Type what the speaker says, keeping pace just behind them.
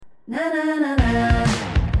Na na na na.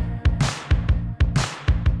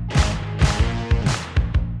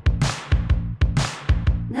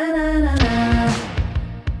 Na na na na.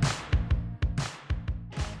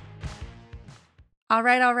 All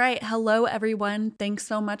right. Hello, everyone. Thanks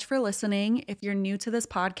so much for listening. If you're new to this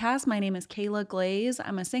podcast, my name is Kayla Glaze.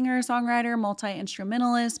 I'm a singer, songwriter,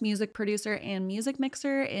 multi-instrumentalist, music producer, and music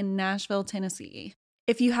mixer in Nashville, Tennessee.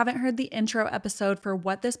 If you haven't heard the intro episode for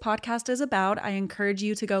what this podcast is about, I encourage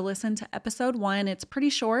you to go listen to episode 1. It's pretty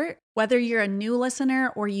short. Whether you're a new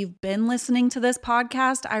listener or you've been listening to this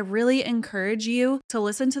podcast, I really encourage you to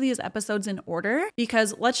listen to these episodes in order,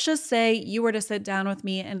 because let's just say you were to sit down with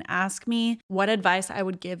me and ask me what advice I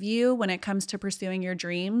would give you when it comes to pursuing your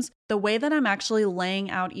dreams. The way that I'm actually laying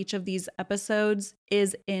out each of these episodes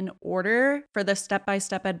is in order for the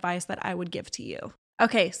step-by-step advice that I would give to you.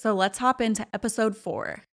 Okay, so let's hop into episode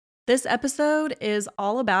 4. This episode is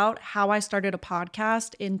all about how I started a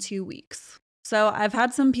podcast in 2 weeks. So I've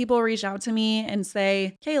had some people reach out to me and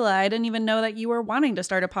say, Kayla, I didn't even know that you were wanting to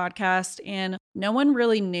start a podcast. And no one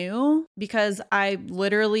really knew, because I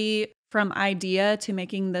literally, from idea to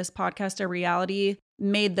making this podcast a reality,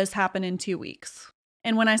 made this happen in 2 weeks.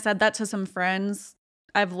 And when I said that to some friends,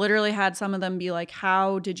 I've literally had some of them be like,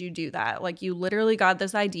 how did you do that? Like, you literally got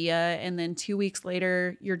this idea and then 2 weeks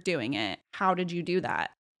later you're doing it. How did you do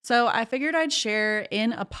that? So I figured I'd share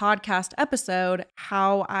in a podcast episode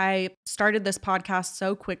how I started this podcast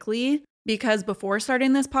so quickly, because before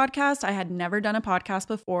starting this podcast, I had never done a podcast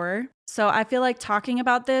before. So I feel like talking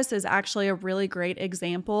about this is actually a really great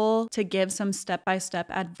example to give some step-by-step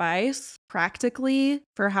advice practically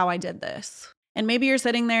for how I did this. And maybe you're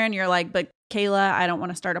sitting there and you're like, but Kayla, I don't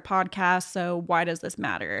want to start a podcast, so why does this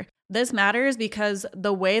matter? This matters because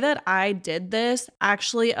the way that I did this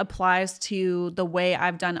actually applies to the way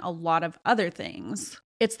I've done a lot of other things.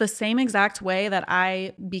 It's the same exact way that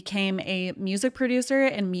I became a music producer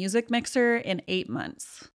and music mixer in 8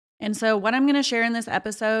 months. And so what I'm going to share in this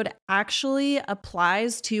episode actually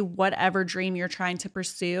applies to whatever dream you're trying to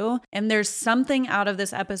pursue. And there's something out of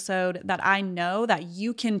this episode that I know that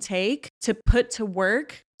you can take to put to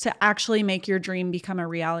work to actually make your dream become a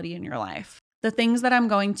reality in your life. The things that I'm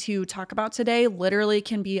going to talk about today literally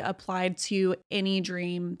can be applied to any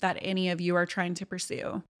dream that any of you are trying to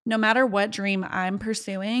pursue. No matter what dream I'm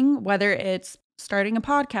pursuing, whether it's starting a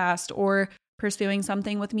podcast or pursuing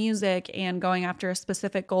something with music and going after a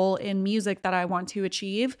specific goal in music that I want to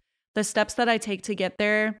achieve, the steps that I take to get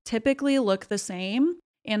there typically look the same.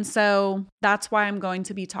 And so that's why I'm going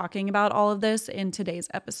to be talking about all of this in today's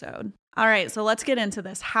episode. All right, so let's get into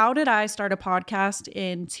this. How did I start a podcast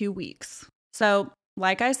in 2 weeks? So,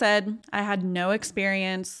 like I said, I had no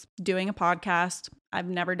experience doing a podcast. I've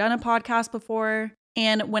never done a podcast before.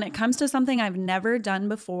 And when it comes to something I've never done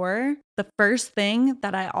before, the first thing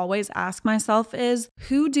that I always ask myself is,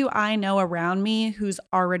 who do I know around me who's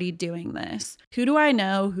already doing this? Who do I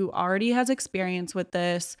know who already has experience with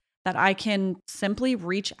this that I can simply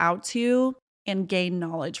reach out to and gain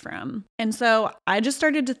knowledge from? And so I just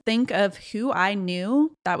started to think of who I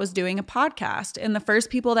knew that was doing a podcast. And the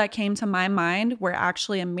first people that came to my mind were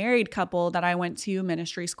actually a married couple that I went to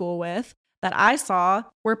ministry school with, that I saw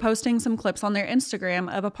were posting some clips on their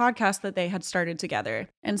Instagram of a podcast that they had started together.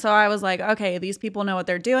 And so I was like, okay, these people know what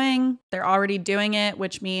they're doing. They're already doing it,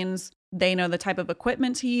 which means they know the type of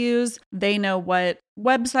equipment to use. They know what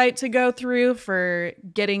website to go through for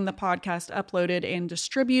getting the podcast uploaded and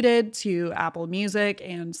distributed to Apple Music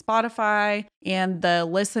and Spotify and the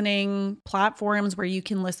listening platforms where you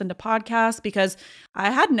can listen to podcasts, because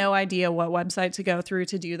I had no idea what website to go through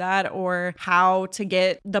to do that or how to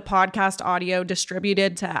get the podcast audio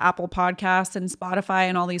distributed to Apple Podcasts and Spotify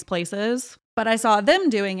and all these places. But I saw them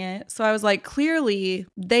doing it. So I was like, clearly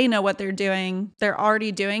they know what they're doing. They're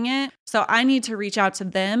already doing it. So I need to reach out to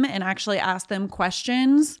them and actually ask them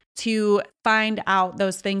questions to find out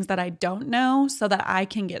those things that I don't know so that I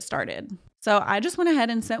can get started. So I just went ahead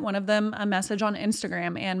and sent one of them a message on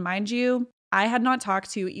Instagram. And mind you, I had not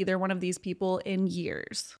talked to either one of these people in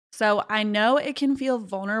years. So I know it can feel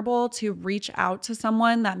vulnerable to reach out to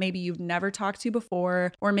someone that maybe you've never talked to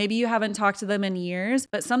before, or maybe you haven't talked to them in years.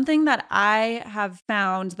 But something that I have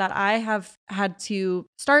found that I have had to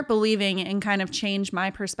start believing and kind of change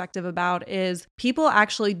my perspective about is people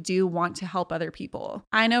actually do want to help other people.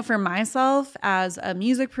 I know for myself as a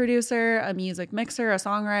music producer, a music mixer, a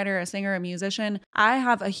songwriter, a singer, a musician, I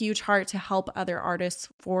have a huge heart to help other artists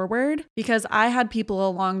forward, because I had people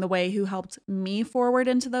along the way who helped me forward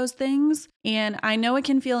into those those things. And I know it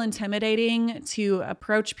can feel intimidating to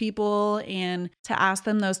approach people and to ask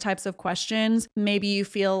them those types of questions. Maybe you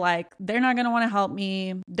feel like they're not going to want to help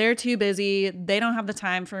me. They're too busy. They don't have the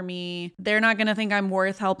time for me. They're not going to think I'm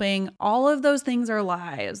worth helping. All of those things are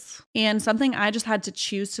lies. And something I just had to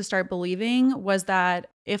choose to start believing was that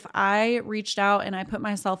if I reached out and I put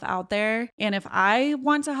myself out there, and if I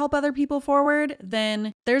want to help other people forward,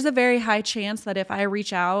 then there's a very high chance that if I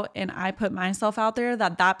reach out and I put myself out there,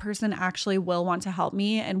 that that person actually will want to help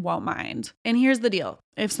me and won't mind. And here's the deal.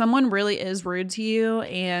 If someone really is rude to you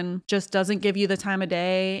and just doesn't give you the time of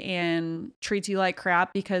day and treats you like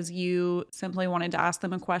crap because you simply wanted to ask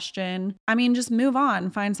them a question, I mean, just move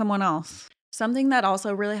on, find someone else. Something that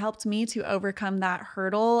also really helped me to overcome that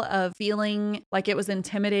hurdle of feeling like it was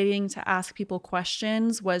intimidating to ask people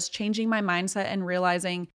questions was changing my mindset and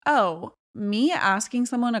realizing, oh, me asking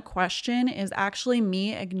someone a question is actually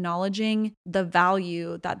me acknowledging the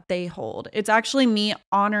value that they hold. It's actually me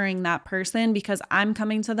honoring that person because I'm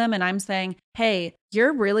coming to them and I'm saying, hey,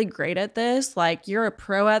 you're really great at this. Like, you're a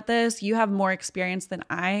pro at this. You have more experience than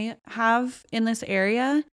I have in this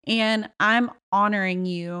area. And I'm honoring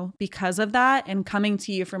you because of that and coming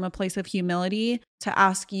to you from a place of humility to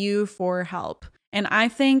ask you for help. And I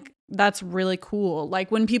think that's really cool.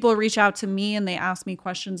 Like, when people reach out to me and they ask me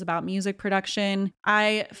questions about music production,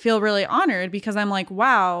 I feel really honored because I'm like,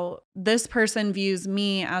 wow, this person views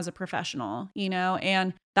me as a professional,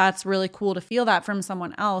 and that's really cool to feel that from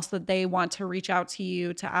someone else, that they want to reach out to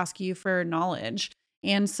you to ask you for knowledge.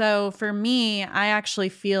 And so for me, I actually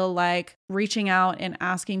feel like reaching out and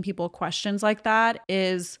asking people questions like that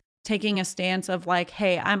is taking a stance of like,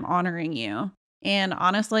 hey, I'm honoring you. And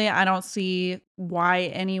honestly, I don't see why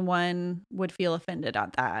anyone would feel offended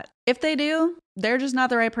at that. If they do, they're just not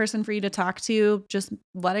the right person for you to talk to. Just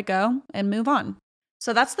let it go and move on.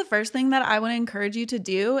 So that's the first thing that I want to encourage you to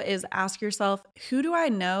do is ask yourself, who do I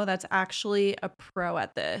know that's actually a pro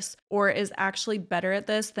at this or is actually better at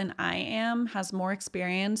this than I am, has more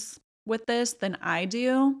experience with this than I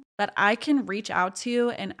do, that I can reach out to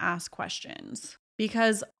and ask questions?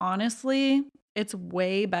 Because honestly, it's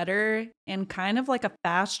way better and kind of like a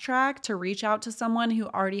fast track to reach out to someone who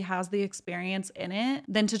already has the experience in it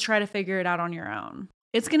than to try to figure it out on your own.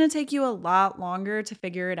 It's going to take you a lot longer to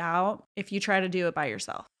figure it out if you try to do it by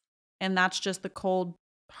yourself. And that's just the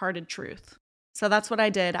cold-hearted truth. So that's what I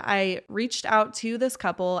did. I reached out to this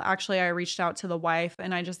couple. Actually, I reached out to the wife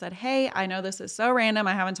and I just said, hey, I know this is so random.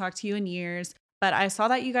 I haven't talked to you in years, but I saw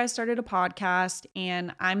that you guys started a podcast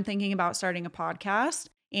and I'm thinking about starting a podcast.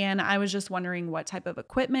 And I was just wondering what type of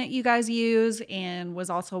equipment you guys use and was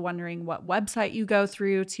also wondering what website you go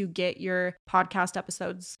through to get your podcast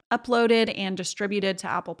episodes uploaded and distributed to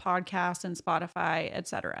Apple Podcasts and Spotify,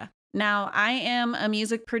 etc. Now, I am a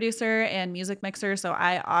music producer and music mixer, so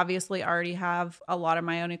I obviously already have a lot of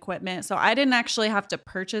my own equipment. So I didn't actually have to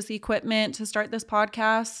purchase equipment to start this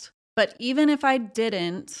podcast. But even if I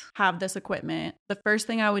didn't have this equipment, the first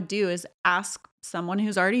thing I would do is ask someone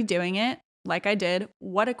who's already doing it, like I did,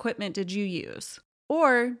 what equipment did you use?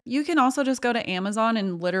 Or you can also just go to Amazon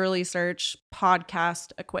and literally search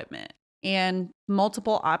podcast equipment. And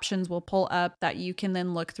multiple options will pull up that you can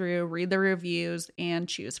then look through, read the reviews, and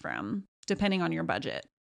choose from, depending on your budget.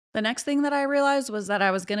 The next thing that I realized was that I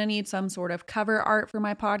was going to need some sort of cover art for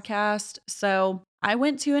my podcast. So I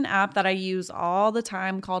went to an app that I use all the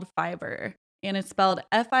time called Fiverr, and it's spelled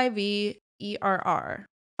Fiverr.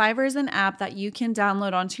 Fiverr is an app that you can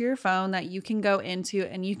download onto your phone that you can go into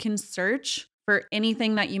and you can search for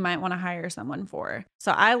anything that you might want to hire someone for.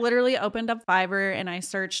 So I literally opened up Fiverr and I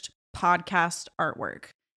searched podcast artwork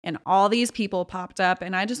and all these people popped up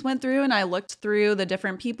and I just went through and I looked through the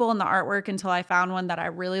different people in the artwork until I found one that I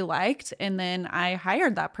really liked. And then I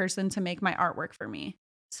hired that person to make my artwork for me.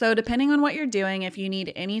 So depending on what you're doing, if you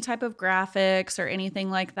need any type of graphics or anything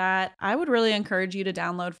like that, I would really encourage you to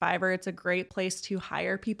download Fiverr. It's a great place to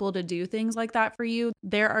hire people to do things like that for you.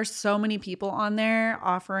 There are so many people on there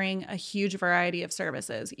offering a huge variety of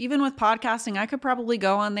services. Even with podcasting, I could probably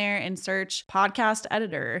go on there and search podcast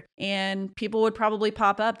editor and people would probably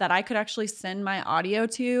pop up that I could actually send my audio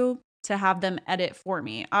to have them edit for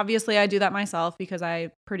me. Obviously, I do that myself because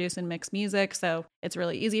I produce and mix music, so it's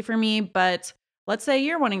really easy for me, but let's say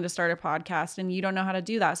you're wanting to start a podcast and you don't know how to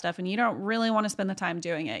do that stuff and you don't really want to spend the time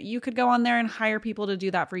doing it. You could go on there and hire people to do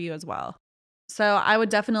that for you as well. So I would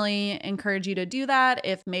definitely encourage you to do that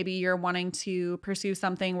if maybe you're wanting to pursue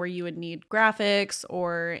something where you would need graphics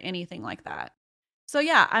or anything like that. So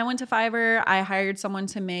yeah, I went to Fiverr. I hired someone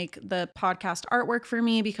to make the podcast artwork for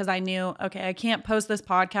me because I knew, okay, I can't post this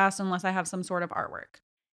podcast unless I have some sort of artwork.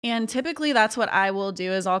 And typically that's what I will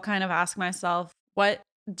do is I'll kind of ask myself, what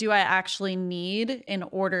do I actually need in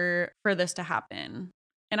order for this to happen?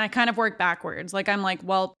 And I kind of work backwards. Like, I'm like,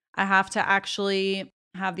 well, I have to actually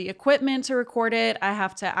have the equipment to record it. I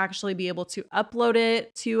have to actually be able to upload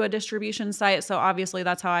it to a distribution site. So obviously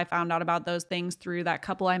that's how I found out about those things, through that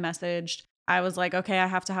couple I messaged. I was like, okay, I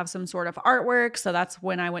have to have some sort of artwork. So that's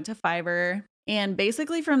when I went to Fiverr. And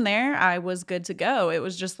basically from there, I was good to go. It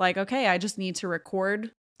was just like, okay, I just need to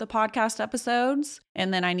record the podcast episodes,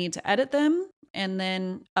 and then I need to edit them and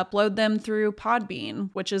then upload them through Podbean,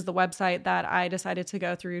 which is the website that I decided to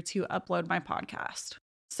go through to upload my podcast.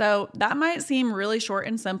 So that might seem really short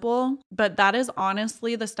and simple, but that is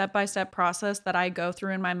honestly the step-by-step process that I go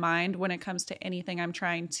through in my mind when it comes to anything I'm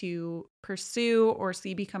trying to pursue or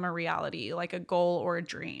see become a reality, like a goal or a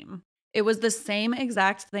dream. It was the same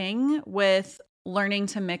exact thing with learning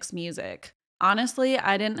to mix music. Honestly,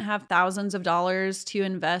 I didn't have thousands of dollars to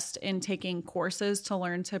invest in taking courses to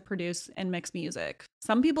learn to produce and mix music.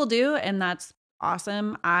 Some people do, and that's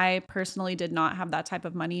awesome. I personally did not have that type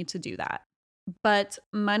of money to do that. But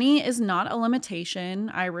money is not a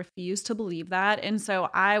limitation. I refuse to believe that. And so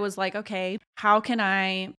I was like, okay, how can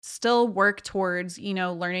I still work towards,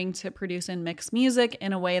 learning to produce and mix music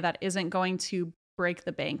in a way that isn't going to break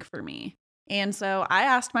the bank for me? And so I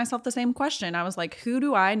asked myself the same question. I was like, who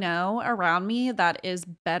do I know around me that is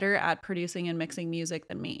better at producing and mixing music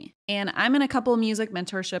than me? And I'm in a couple music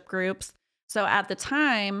mentorship groups. So at the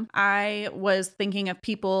time, I was thinking of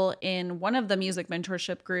people in one of the music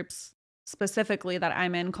mentorship groups specifically that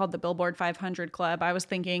I'm in, called the Billboard 500 Club. I was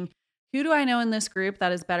thinking, who do I know in this group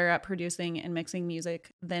that is better at producing and mixing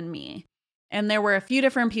music than me? And there were a few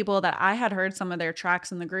different people that I had heard some of their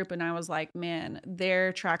tracks in the group, and I was like, man,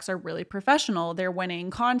 their tracks are really professional. They're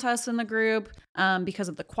winning contests in the group because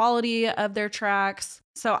of the quality of their tracks.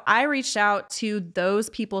 So I reached out to those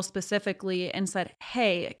people specifically and said,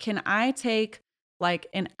 hey, can I take like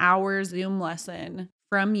an hour Zoom lesson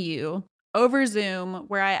from you over Zoom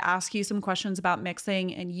where I ask you some questions about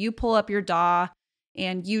mixing and you pull up your DAW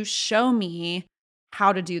and you show me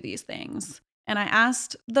how to do these things? And I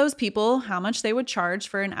asked those people how much they would charge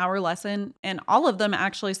for an hour lesson. And all of them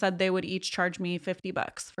actually said they would each charge me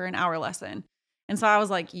 $50 for an hour lesson. And so I was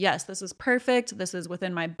like, yes, this is perfect. This is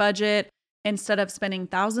within my budget. Instead of spending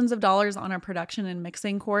thousands of dollars on a production and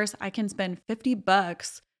mixing course, I can spend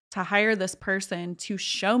 $50 to hire this person to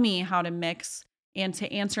show me how to mix and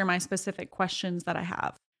to answer my specific questions that I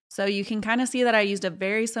have. So you can kind of see that I used a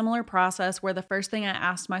very similar process where the first thing I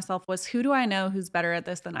asked myself was, who do I know who's better at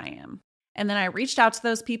this than I am? And then I reached out to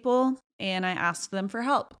those people and I asked them for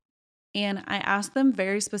help. And I asked them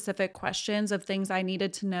very specific questions of things I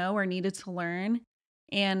needed to know or needed to learn.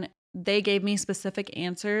 And they gave me specific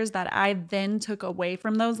answers that I then took away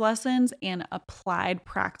from those lessons and applied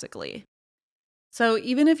practically. So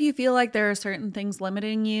even if you feel like there are certain things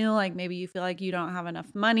limiting you, like maybe you feel like you don't have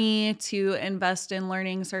enough money to invest in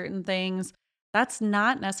learning certain things, that's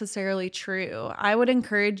not necessarily true. I would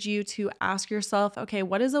encourage you to ask yourself, okay,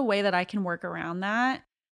 what is a way that I can work around that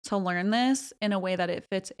to learn this in a way that it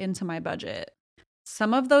fits into my budget?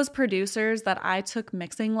 Some of those producers that I took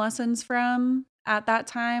mixing lessons from at that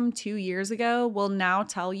time 2 years ago will now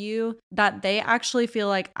tell you that they actually feel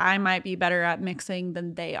like I might be better at mixing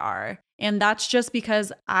than they are. And that's just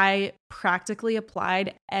because I practically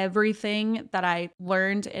applied everything that I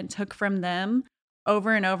learned and took from them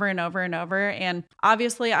over and over and over and over. And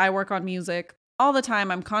obviously, I work on music all the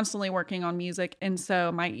time. I'm constantly working on music. And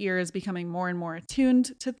so my ear is becoming more and more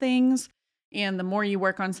attuned to things. And the more you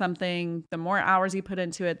work on something, the more hours you put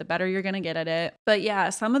into it, the better you're going to get at it. But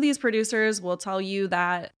yeah, some of these producers will tell you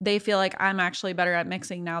that they feel like I'm actually better at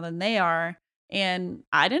mixing now than they are. And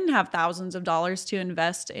I didn't have thousands of dollars to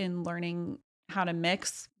invest in learning how to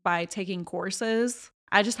mix by taking courses.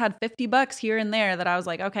 I just had $50 here and there that I was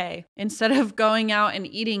like, okay, instead of going out and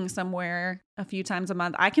eating somewhere a few times a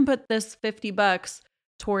month, I can put this $50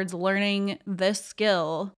 towards learning this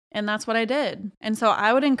skill. And that's what I did. And so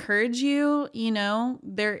I would encourage you,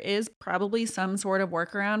 there is probably some sort of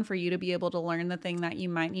workaround for you to be able to learn the thing that you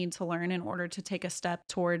might need to learn in order to take a step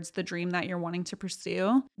towards the dream that you're wanting to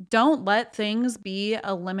pursue. Don't let things be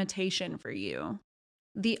a limitation for you.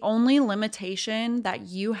 The only limitation that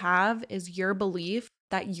you have is your belief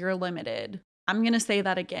that you're limited. I'm going to say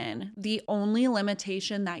that again. The only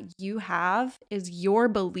limitation that you have is your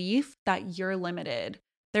belief that you're limited.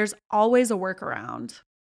 There's always a workaround.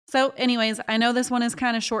 So anyways, I know this one is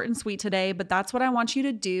kind of short and sweet today, but that's what I want you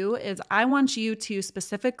to do is I want you to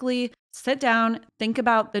specifically Sit down, think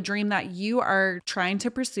about the dream that you are trying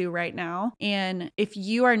to pursue right now. And if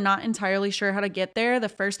you are not entirely sure how to get there, the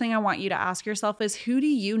first thing I want you to ask yourself is, who do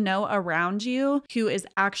you know around you who is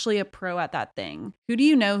actually a pro at that thing? Who do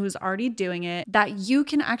you know who's already doing it that you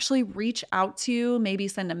can actually reach out to, maybe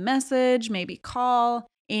send a message, maybe call,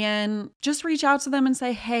 and just reach out to them and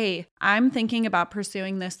say, hey, I'm thinking about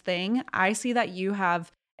pursuing this thing. I see that you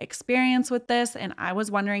have experience with this, and I was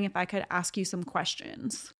wondering if I could ask you some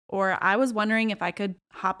questions. Or I was wondering if I could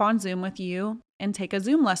hop on Zoom with you and take a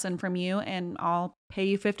Zoom lesson from you, and I'll pay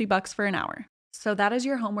you $50 for an hour. So that is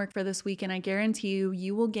your homework for this week, and I guarantee you,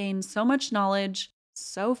 you will gain so much knowledge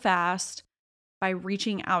so fast by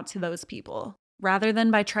reaching out to those people rather than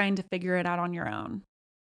by trying to figure it out on your own.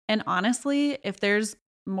 And honestly, if there's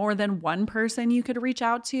more than one person you could reach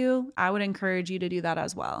out to, I would encourage you to do that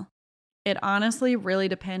as well. It honestly really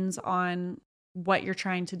depends on what you're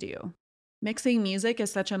trying to do. Mixing music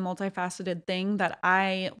is such a multifaceted thing that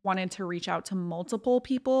I wanted to reach out to multiple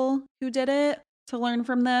people who did it to learn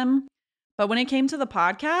from them. But when it came to the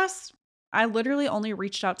podcast, I literally only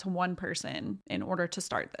reached out to one person in order to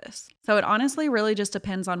start this. So it honestly really just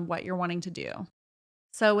depends on what you're wanting to do.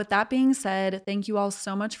 So with that being said, thank you all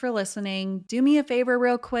so much for listening. Do me a favor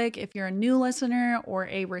real quick. If you're a new listener or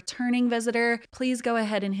a returning visitor, please go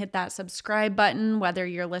ahead and hit that subscribe button, whether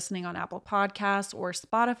you're listening on Apple Podcasts or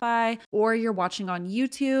Spotify, or you're watching on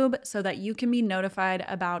YouTube, so that you can be notified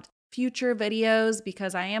about future videos,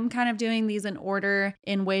 because I am kind of doing these in order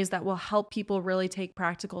in ways that will help people really take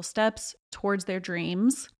practical steps towards their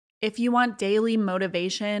dreams. If you want daily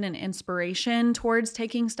motivation and inspiration towards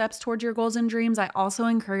taking steps towards your goals and dreams, I also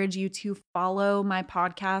encourage you to follow my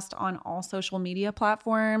podcast on all social media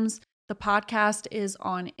platforms. The podcast is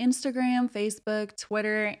on Instagram, Facebook,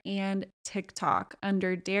 Twitter, and TikTok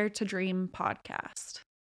under Dare to Dream Podcast.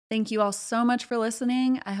 Thank you all so much for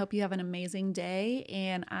listening. I hope you have an amazing day,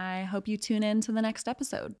 and I hope you tune in to the next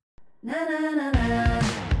episode. Na, na, na,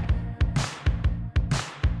 na.